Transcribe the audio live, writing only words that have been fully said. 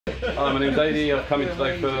My name's Adi. I've come in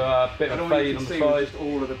today for a bit of a fade on the side,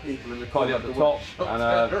 all of the people in the tidy up the top, and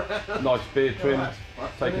a nice beard trim,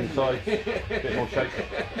 taking the sides, a bit more shape.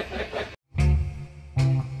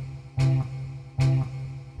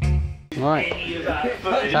 Right.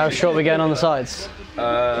 How short are we going on the sides?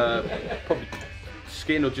 Probably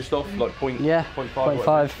skin or just off, like point, yeah,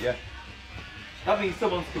 0.5. Yeah. That means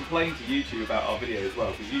someone's complained to YouTube about our video as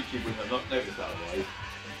well, because YouTube wouldn't have not noticed that otherwise.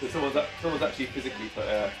 So someone's actually physically put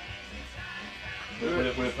a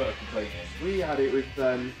complaint in. We had it with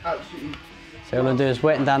absolutely. So all I'm do is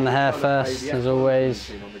wetting down the hair first, as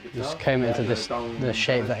always. Just comb it into the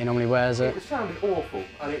shape that he normally wears it. It sounded awful,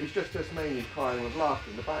 and it was just us mainly crying with laughter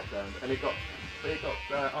in the background, and it got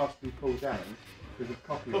asked to be pulled down because of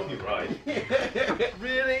copyright.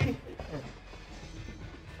 Really?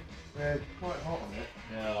 We're quite hot on it.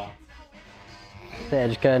 Yeah. So yeah,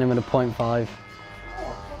 just going in with a 0.5.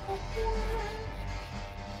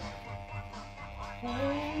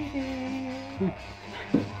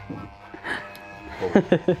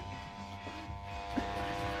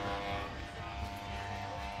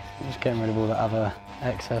 Just getting rid of all that other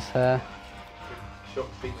excess hair.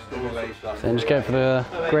 Then just go for the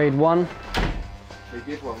grade 1. They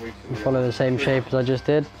did one recently. Follow the same shape as I just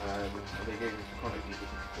did. They gave us quantity to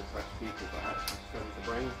such people that actually studied the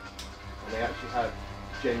brain, and they actually had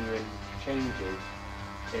genuine changes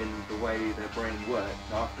in the way their brain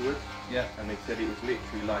worked afterwards. Yeah. And they said it was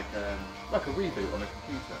literally like a reboot on a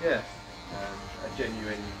computer. Yeah. A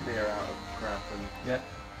genuine clear out of crap, and yeah,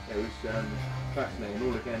 it was fascinating.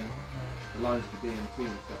 All again, the lines to DMT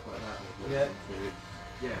and stuff like that. Yeah.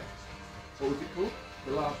 Yeah. What was it called?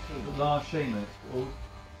 The Last Shaman. The Last Shaman.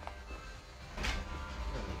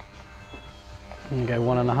 And go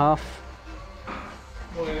 1.5.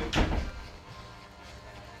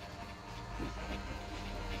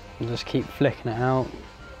 And just keep flicking it out,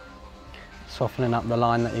 softening up the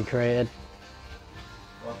line that you created.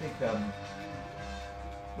 Well, I think,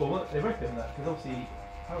 well, they reckon that, because obviously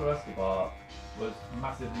Pablo Escobar was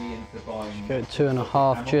massively into buying... Go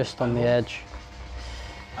 2.5 just on the edge.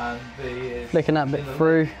 And flicking that bit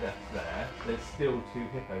through. There's still 2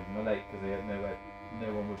 hippos in the lake because they had no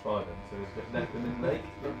one would buy them, so it's just left them in the lake.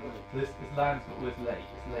 So this land's not with lake,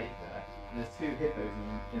 it's lake there. And there's 2 hippos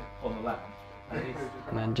on the land.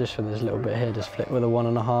 And then just for this little bit here, just flick with a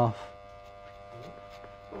 1.5. Well,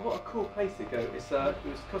 what a cool place to go. It was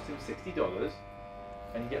costing $60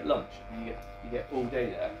 and you get lunch and you get all day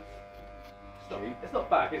there. It's not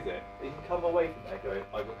bad, is it? You can come away from there going,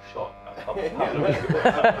 I got shot at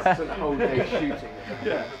That's a whole day shooting.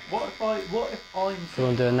 Yeah. What if I'm... So what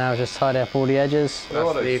I'm doing now is just tidy up all the edges. There are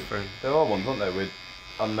ones, aren't there, with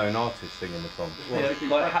unknown artists singing the song? Yeah,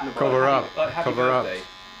 like cover up. Happy birthday.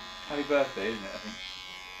 Happy birthday, isn't it, I think?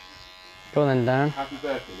 Go on then, Darren. Happy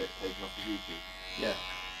birthday gets taken off of YouTube. Yeah.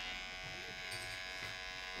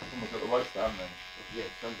 Someone's got the rights down then. Yeah,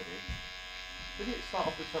 somebody. Did it start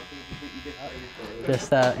off with something completely different?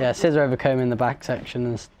 Just yeah, scissor over comb in the back section,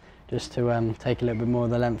 and just to take a little bit more of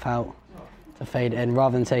the length out to fade it in,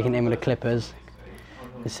 rather than taking it in with the clippers.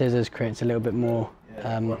 The scissors creates a little bit more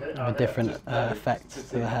of a different effect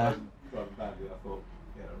to the hair.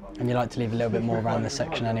 And you like to leave a little bit more around this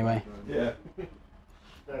section anyway. Yeah.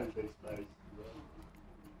 There's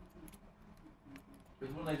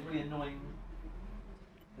one of those really annoying.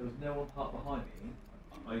 There was no one parked behind me.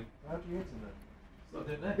 How do you hit them? So I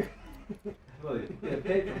don't know. Well, it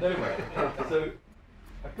came from nowhere. So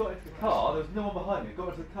I got into the car. There was no one behind me. I got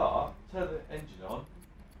into the car, turned the engine on.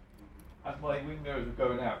 As my wing mirrors were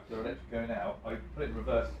going out, so electric going out, I put it in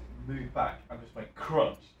reverse, moved back, and just went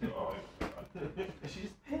crunch. And she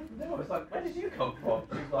just appeared from nowhere. I was like, "Where did you come from?"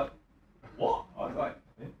 She was like, "What?" I was like,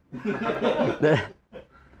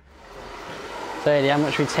 So Eddie, how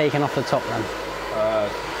much have we taken off the top then?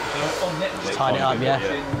 on Netflix. Just tied it up, yeah.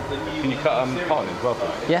 Can you cut cotton as well?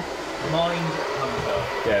 Yeah. Mind Hunter.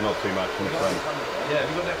 Yeah, not too much on the front. Yeah, have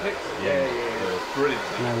you got Netflix? Yeah. Brilliant.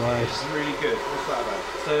 No worries. It's really good. What's that about?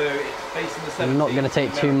 So it's based in the 70s. I'm not going to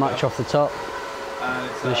take too much off the top. And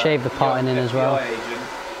it's Going to shave the parting in as well. FBI agent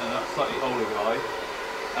and a slightly older guy.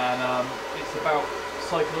 And it's about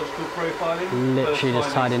psychological profiling. Literally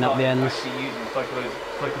just tidying up the ends. Actually using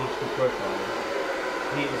psychological profiling.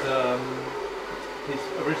 His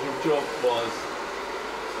original job was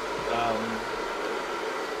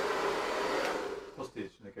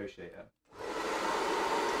hostage negotiator.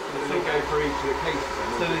 So they go through each of the cases.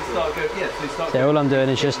 So they start So all I'm doing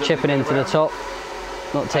is just chipping into the top,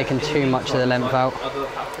 not taking too much of the length out, other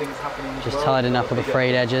things happening as just well. tidying up all the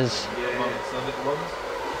frayed edges. Yeah, some little ones.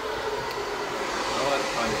 I like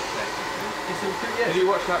kind of thing. Did you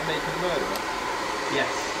watch that Naked Murderer?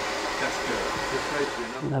 Yes. That's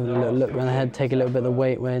good. Have a little look around the head, take a little bit of the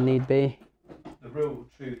weight where need be. The real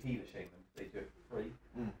true healer shave them, they do it for free.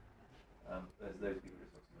 There's those people who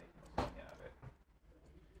just make something out of it.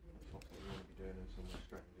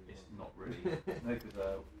 It's not really. No,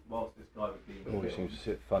 because whilst this guy would be. Always seems to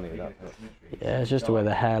sit funny at that point. Yeah, it's just the way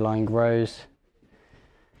the hairline grows.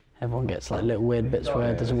 Everyone gets like little weird bits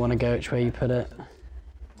where it doesn't want to go which way you put it.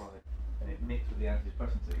 And it mixed with the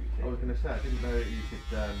antidepressants that you take. I was going to say, I didn't know you could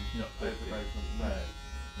Not supposed to.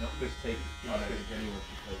 Not supposed to take. I don't think anyone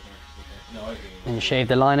should take that. No, I think. And you shave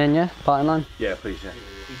the line in, yeah? Parting line? Yeah, please, yeah.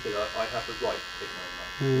 He said I have the right to take my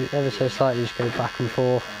own life. Ever so slightly, just go back and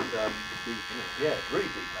forth. And yeah, it's really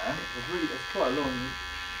deep, man. It's quite a long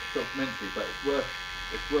documentary, but it's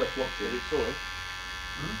worth watching. It's sorted.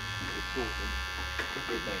 It's sorted.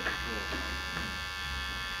 Good name.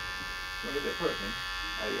 Yeah, is it protein?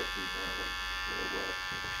 Oh, yes, please. It'll work.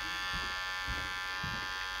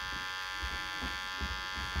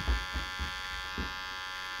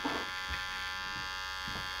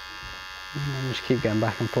 And just keep going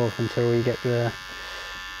back and forth until we get the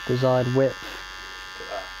desired width.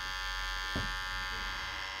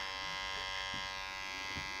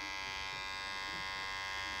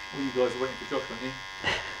 Well, you guys are waiting for Josh, aren't you?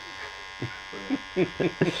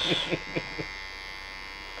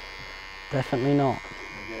 Definitely not.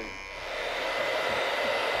 Okay.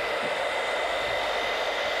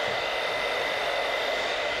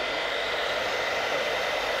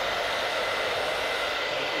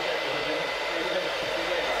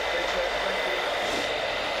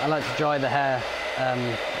 I like to dry the hair,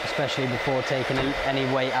 especially before taking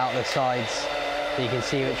any weight out the sides, so you can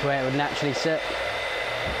see which way it would naturally sit.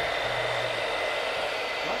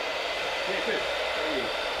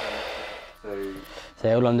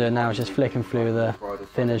 So all I'm doing now is just flicking through the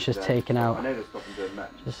thinners, just taking out I know they're stopping doing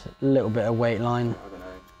matches. just a little bit of weight line. I don't know.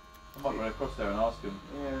 I might run across there and ask him.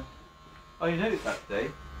 Yeah. Oh, you noticed that today?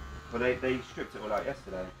 Well, they stripped it all out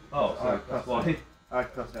yesterday. Oh, so that's why. I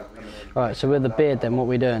cussed out. Right, so with the beard then, what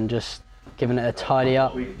we're doing, just giving it a tidy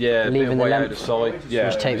up, Yeah, leaving the weight out length, the side. Yeah,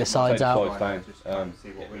 just take the sides out, down. See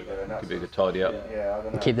what we do. And that's Give it a good tidy up. yeah, I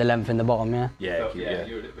don't know. keep the length in the bottom, yeah? Yeah, You're a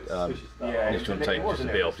little bit suspicious of that. yeah, Just trying to take just a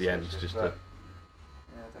bit off the ends, just to. Yeah, I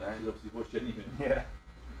She's don't know. obviously watched anything. Yeah.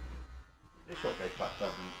 This shot goes back,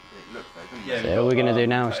 doesn't it? Looks like, doesn't Yeah, it? So all we're going to do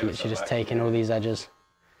now is literally just taking all these edges,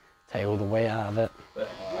 take all the weight out of it. But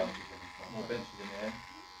more benches in there.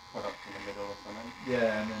 Product in the middle or something.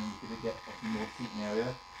 Yeah, and then you're going to get more seating area.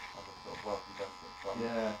 Like a sort of welcome desk at the front.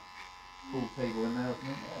 Yeah. Pool table in there, isn't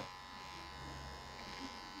it? Yeah.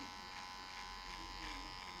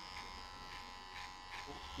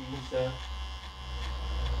 Use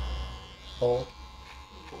Four.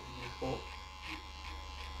 what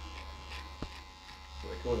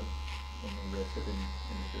they call them when they sit in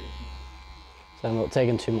the street. So I'm not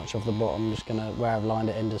taking too much off the bottom, I'm just going to, where I've lined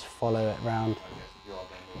it in, just follow it round. I guess if you are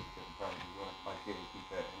going to do it front, you want to ideally keep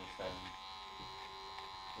it in the same.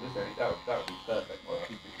 That would be perfect. Well,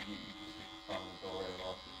 keep it, you just find the door over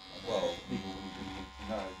after. Well, People wouldn't really need to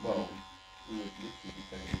know. Well, we would literally be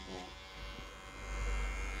telling people.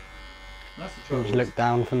 that's the You trouble. just look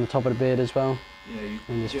down from the top of the beard as well, You know,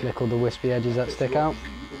 and just flick all the wispy edges that stick out.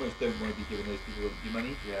 You almost don't want to be giving those people your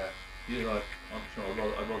money. Yeah. You're like, I'm sure I'd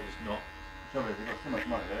rather just not. The trouble is, they've got so much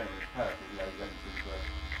money, they don't really care if it lays empty for a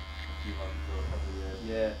few months or a couple of years.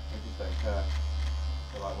 Yeah. They just don't care.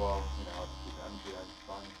 They're like, well, you know, I'll just keep it empty, that's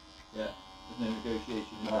fine. Yeah. There's no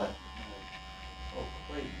negotiation in No. there. Oh,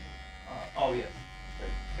 wait. Oh, yes.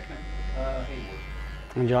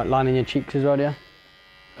 And you like lining your cheeks as well, yeah?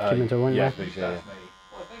 Keep them to one, yeah, yeah? please, yeah. Well,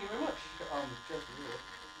 thank you very much.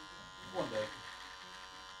 One day.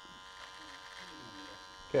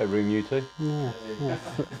 Get a room, you two. Yeah, yeah.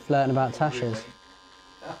 Flirting about tashes.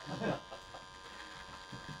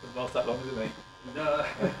 Doesn't last that long, is it, mate? No.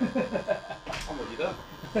 I'm already done.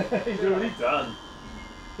 He's already done.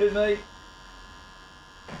 Cheers, mate.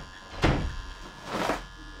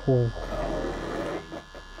 Cool.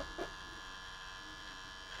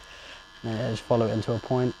 Yeah, just follow it into a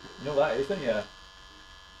point. You know what that is, don't you? Yeah,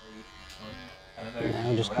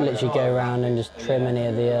 we'll just literally go around and just trim any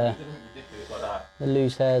of the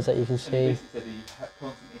loose hairs that you can see. He said he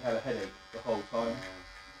constantly had a headache the whole time.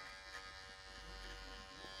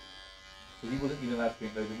 So he wasn't even allowed to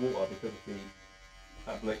drink loads of water because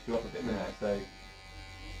that breaks you up a bit, doesn't it? So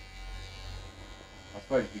I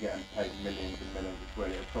suppose if you're getting paid millions and millions of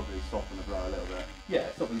quid, it'll probably soften the blow a little bit. yeah,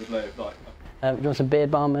 something to blow like. Do you want some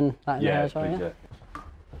beard balm and that in there Yeah, as well, please, yeah? yeah.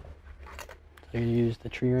 So you use the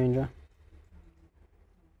Tree Ranger.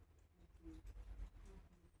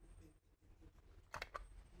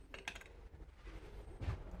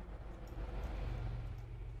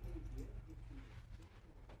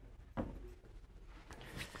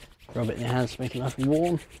 Rub it in your hands to make it nice and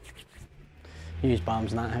warm. You use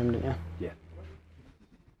balms in that at home, didn't you? Yeah.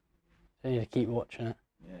 So you need to keep watching it.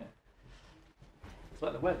 Yeah. It's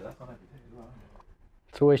like the weather, that's not every day as well.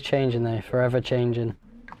 It's always changing though, forever changing.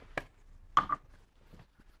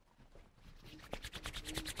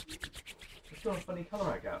 It's got a funny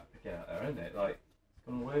colour again out there, isn't it? Like, it's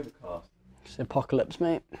gone all overcast. It's the apocalypse,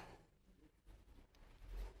 mate. Did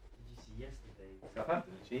you see yesterday?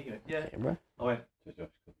 Southampton, did she? Yeah. Yeah, bro. I went,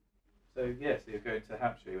 so yeah, so you're going to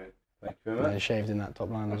Hampshire, you went, Thank you very And much. they shaved in that top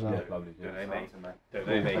line as well. Yeah, lovely. don't know, mate. Don't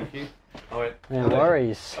know, mate. I went, No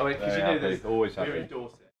worries. I went, because you Very know happy, there's, always we're happy. in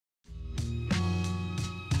Dorset.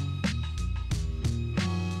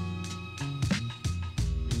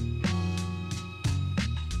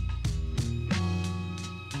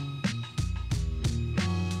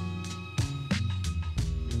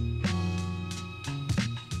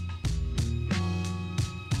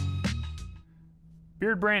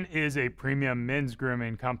 Beardbrand is a premium men's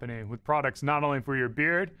grooming company with products not only for your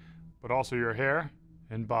beard, but also your hair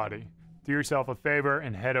and body. Do yourself a favor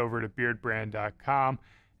and head over to beardbrand.com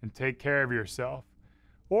and take care of yourself.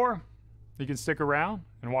 Or you can stick around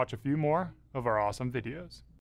and watch a few more of our awesome videos.